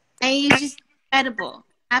 And he's just incredible,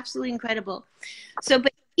 absolutely incredible. So,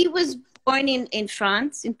 but he was born in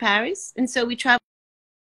France, in Paris, and so we traveled.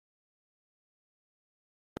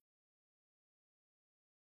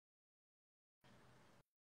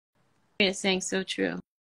 You're saying so true.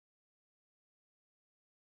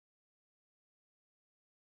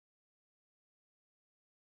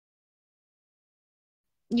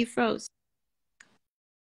 You froze.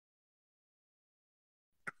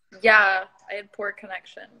 Yeah, I had poor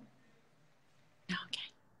connection.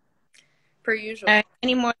 Okay. Per usual.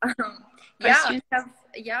 Any more questions?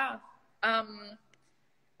 Yeah.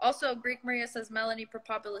 Also, Greek Maria says Melanie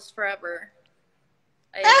Prapopoulos forever.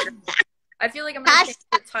 I agree. I feel like I'm going to change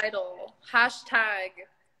the title. Hashtag.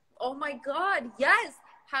 Oh my God. Yes.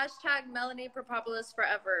 Hashtag Melanie Prapopoulos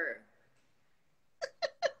forever.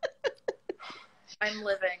 I'm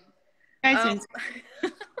living.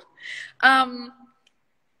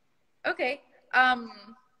 Okay.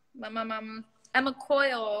 Emma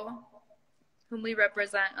Coyle, whom we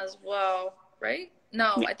represent as well, right?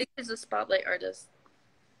 No, yeah. I think she's a spotlight artist.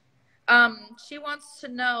 She wants to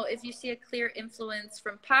know if you see a clear influence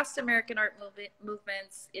from past American art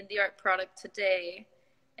movements in the art product today,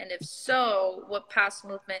 and if so, what past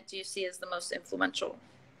movement do you see as the most influential?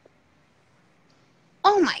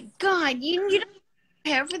 Oh my God, you don't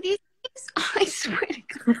prepare for these things? I swear to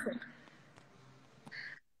God.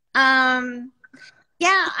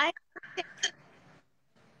 Yeah,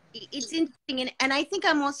 it's interesting, and I think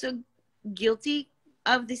I'm also guilty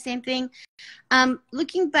of the same thing.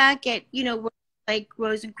 Looking back at, like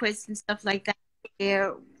Rosenquist and stuff like that,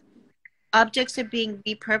 where objects are being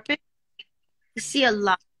repurposed, you see a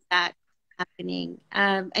lot of that happening.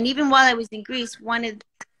 And even while I was in Greece, when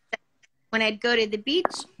I'd go to the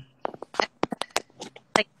beach,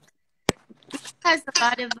 like, it has a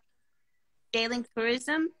lot of sailing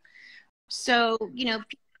tourism. So, people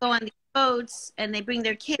go on these boats and they bring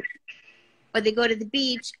their kids, or they go to the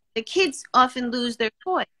beach. The kids often lose their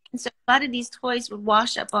toys. And so a lot of these toys would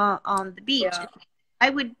wash up on the beach. Yeah. I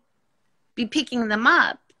would be picking them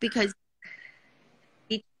up because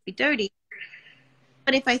it'd be dirty.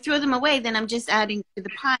 But if I throw them away, then I'm just adding to the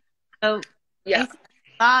pile. So yeah. I think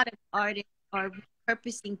a lot of artists are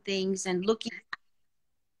repurposing things and looking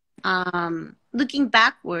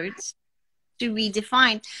backwards to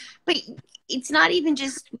redefine. But it's not even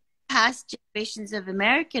just past generations of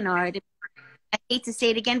American art. I hate to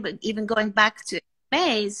say it again, but even going back to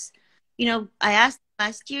Mays, I asked him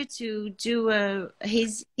last year to do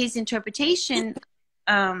his interpretation.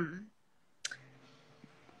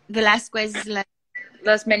 Velasquez,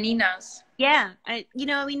 Las Meninas. Yeah, I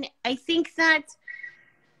think that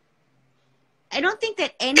I don't think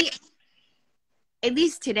that any, at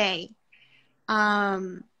least today,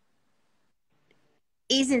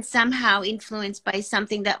 isn't somehow influenced by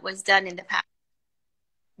something that was done in the past.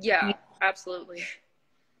 Yeah, absolutely.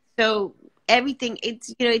 So everything, it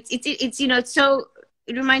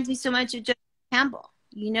reminds me so much of Joseph Campbell,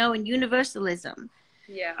 and universalism.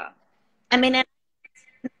 Yeah. I mean,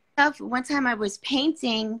 one time I was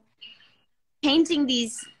painting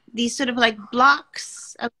these sort of like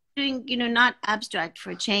blocks of doing, not abstract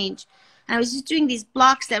for a change. And I was just doing these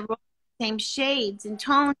blocks that were the same shades and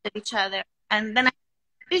tones of each other. And then I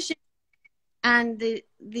vision, and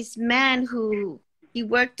this man who he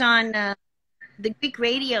worked on the Greek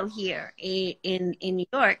radio here in New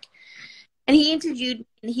York, and he interviewed me,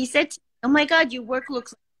 and he said to me, "Oh my God, your work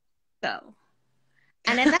looks like Rothko."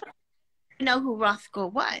 And at that, I know who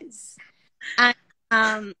Rothko was, and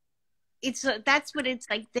that's what it's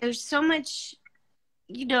like. There's so much,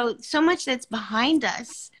 so much that's behind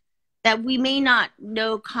us that we may not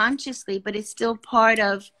know consciously, but it's still part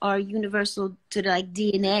of our universal like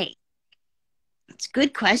DNA. It's a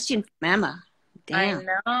good question from Emma. Damn. I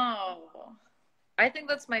know. I think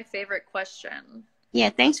that's my favorite question. Yeah,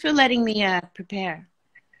 thanks for letting me prepare.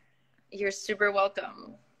 You're super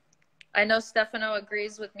welcome. I know Stefano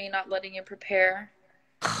agrees with me not letting you prepare.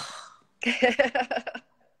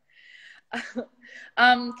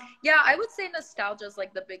 Yeah, I would say nostalgia is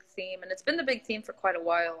like the big theme, and it's been the big theme for quite a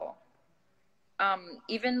while.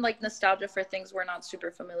 Even like nostalgia for things we're not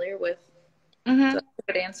super familiar with. Mm-hmm. So that's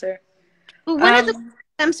a good answer. But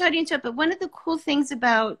I'm sorry to interrupt, but one of the cool things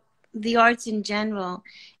about the arts in general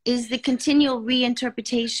is the continual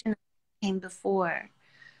reinterpretation that came before,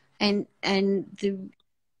 and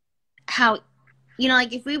how,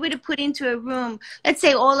 like if we were to put into a room, let's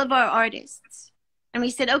say all of our artists, and we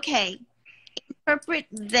said, okay, interpret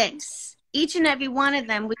this, each and every one of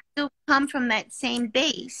them would still come from that same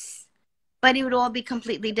base, but it would all be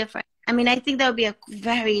completely different. I mean, I think that would be a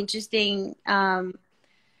very interesting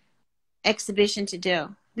exhibition to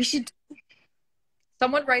do. We should.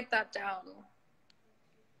 Someone write that down.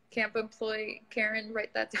 Camp employee Karen,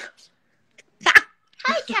 write that down.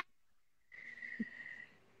 Hi, Karen.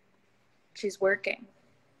 She's working.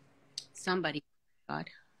 Somebody. God.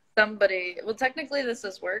 Somebody. Well, technically, this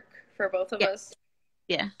is work for both of us.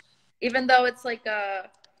 Yeah. Even though it's like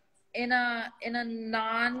in a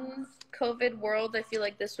non-COVID world, I feel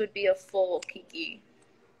like this would be a full Kiki,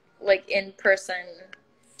 like in person.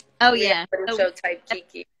 Oh yeah. Show type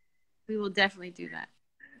Kiki. We will definitely do that.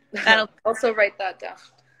 That'll also write that down.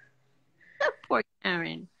 Poor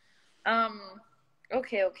Karen.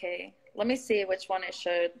 Okay. Let me see which one I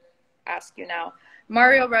should ask you now.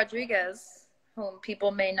 Mario Rodriguez, whom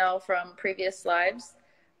people may know from previous lives,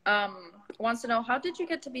 wants to know, how did you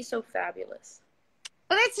get to be so fabulous?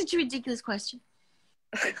 Oh, that's such a ridiculous question.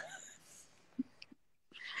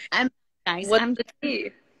 I'm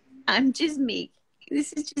just me.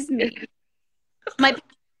 This is just me. My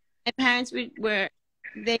parents were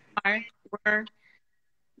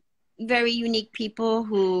very unique people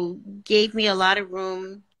who gave me a lot of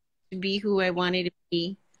room to be who I wanted to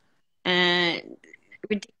be, and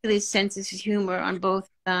ridiculous senses of humor on both of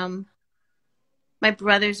them. My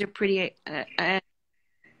brothers are pretty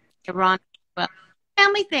ironic, but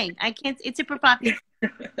family thing. I can't. It's a Prapopoulos.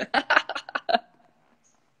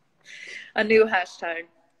 A new hashtag.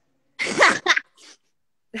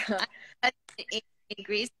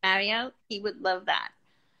 Agrees, Mario. He would love that.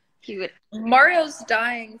 He would. Mario's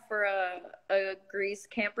dying for a Greece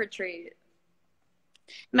camp retreat.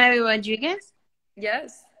 Mario Rodriguez?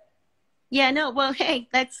 Yes. Yeah, no, well, hey,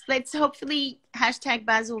 let's hopefully hashtag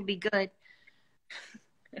Basil will be good.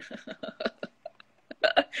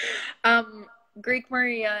 Greek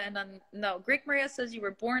Maria Greek Maria says you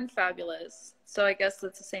were born fabulous. So I guess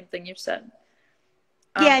that's the same thing you said.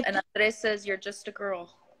 Yeah. And Andres says you're just a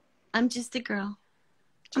girl. I'm just a girl.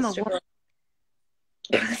 Just a girl.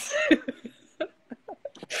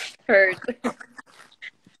 Heard.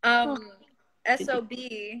 SOB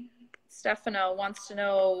Stefano wants to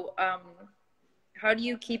know, how do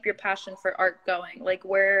you keep your passion for art going? Like,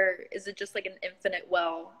 where is it? Just like an infinite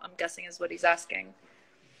well, I'm guessing is what he's asking.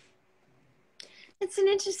 It's an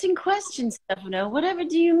interesting question, Stefano. Whatever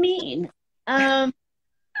do you mean?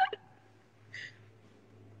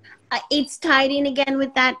 It's tied in again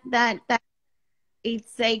with that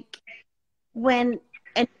it's like when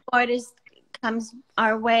an artist comes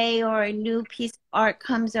our way, or a new piece of art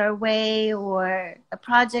comes our way, or a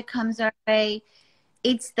project comes our way,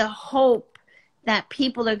 it's the hope that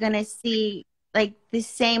people are going to see like the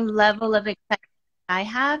same level of excitement I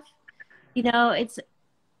have. It's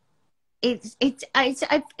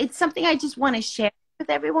something I just want to share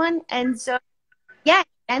with everyone. And so, yeah, it's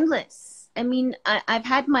endless. I mean, I've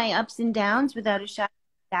had my ups and downs without a shadow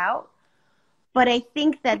of doubt, but I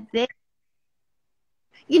think that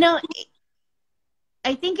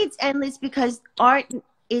I think it's endless because art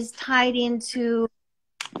is tied into,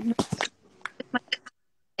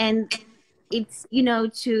 and it's,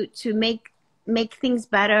 to make things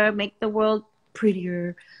better, make the world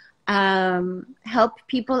prettier, help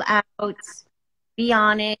people out, be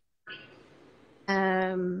honest,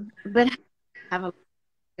 but have a lot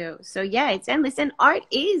to. So yeah, it's endless, and art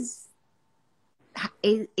is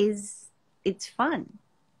it's fun.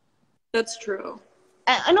 That's true.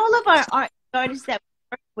 And all of our artists that we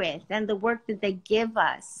work with and the work that they give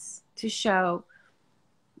us to show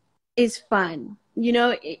is fun. You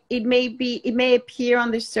know, it may appear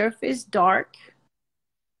on the surface dark,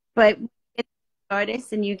 but it's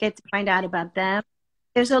artists and you get to find out about them.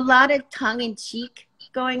 There's a lot of tongue in cheek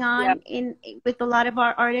going Yeah. on in with a lot of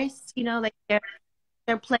our artists. You know, like they're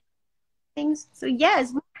playing things. So yeah,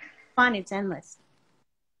 it's fun. It's endless.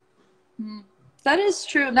 That is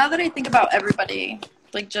true. Now that I think about everybody,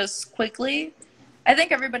 like just quickly, I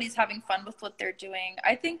think everybody's having fun with what they're doing.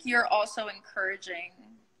 I think you're also encouraging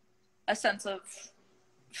a sense of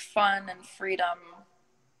fun and freedom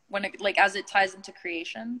when it, like, as it ties into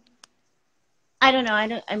creation. I don't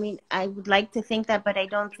know. I mean, I would like to think that, but I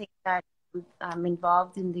don't think that I'm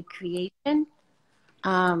involved in the creation.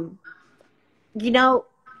 Um, you know,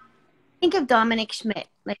 think of Dominic Schmidt.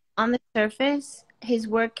 Like on the surface, his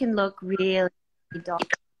work can look really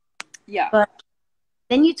dark, Yeah. but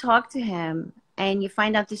then you talk to him and you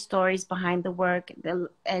find out the stories behind the work.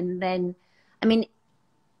 And then, I mean,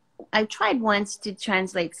 I tried once to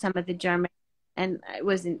translate some of the German, and I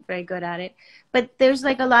wasn't very good at it. But there's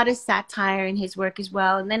like a lot of satire in his work as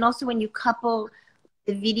well. And then also when you couple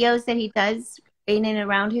the videos that he does in and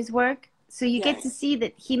around his work, so you get to see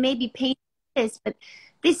that he may be painting this, but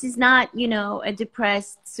this is not, you know, a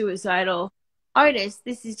depressed, suicidal artist.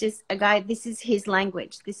 This is just a guy. This is his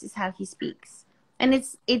language. This is how he speaks. And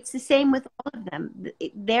it's the same with all of them.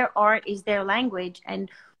 Their art is their language, and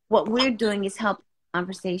what we're doing is helping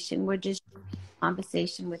conversation. We're just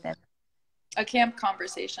conversation with them. A camp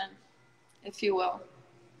conversation, if you will.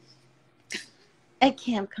 A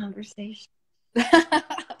camp conversation.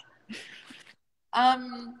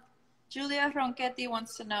 Julia Ronchetti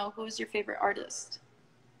wants to know, who's your favorite artist?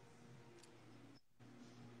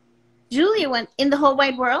 Julia went in the whole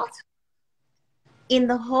wide world. In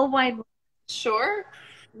the whole wide world. Sure.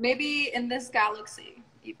 Maybe in this galaxy,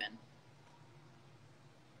 even.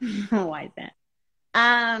 Why is that?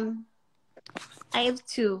 I have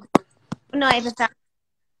two. No, I have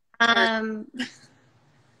 1,000.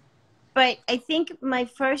 But I think my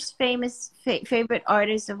first famous favorite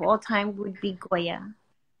artist of all time would be Goya.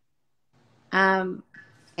 And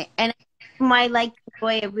my like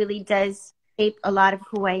Goya really does shape a lot of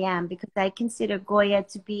who I am, because I consider Goya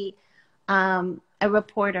to be a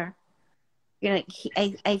reporter. You know,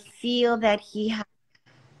 I feel that he has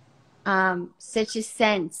such a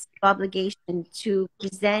sense of obligation to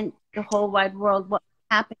present the whole wide world what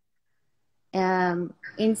happened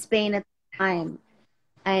in Spain at the time.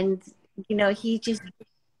 And, you know, he just,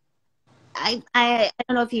 I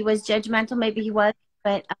don't know if he was judgmental, maybe he was,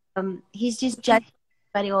 but he's just judging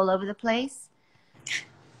everybody all over the place.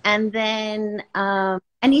 And then, and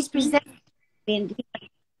he's presenting in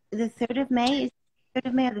the 3rd of May, is it 3rd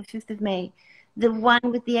of May or the 5th of May? The one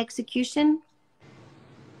with the execution,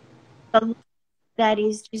 that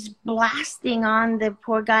is just blasting on the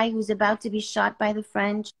poor guy who's about to be shot by the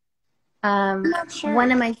French. I'm not sure.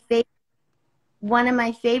 One of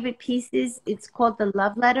my favorite pieces, it's called The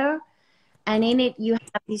Love Letter, and in it you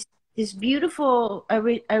have this beautiful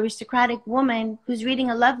aristocratic woman who's reading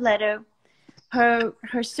a love letter. Her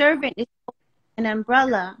servant is holding an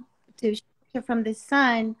umbrella to shelter from the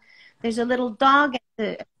sun. There's a little dog at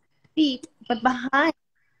the feet, but behind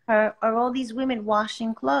her are all these women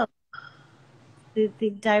washing clothes. The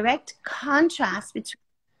direct contrast between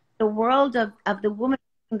the world of the woman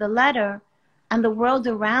in the letter and the world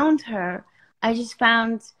around her, I just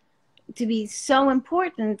found to be so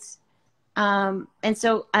important. And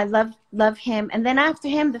so I love him. And then after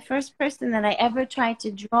him, the first person that I ever tried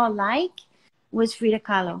to draw like was Frida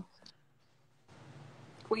Kahlo.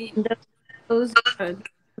 Queen. Those are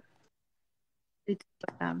the two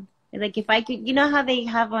of them. Like if I could, you know how they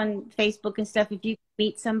have on Facebook and stuff, if you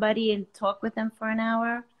meet somebody and talk with them for an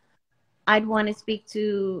hour, I'd want to speak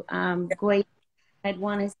to Goya. I'd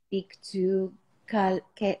want to speak to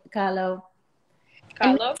Kahlo.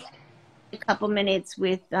 Carlo? A couple minutes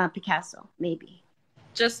with Picasso, maybe.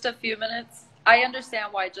 Just a few minutes? I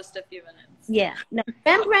understand why just a few minutes. Yeah. No,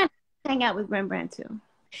 Rembrandt, hang out with Rembrandt too.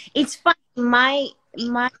 It's fun. My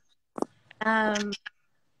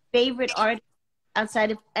favorite artist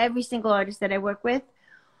outside of every single artist that I work with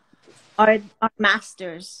are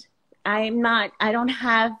masters. I don't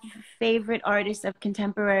have favorite artists of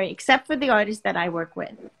contemporary except for the artists that I work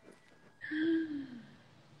with.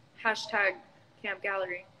 Hashtag Camp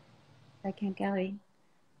Gallery. Camp Gallery.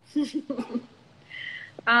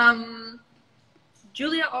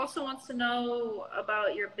 Julia also wants to know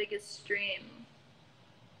about your biggest dream.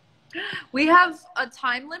 We have a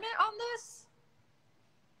time limit on this?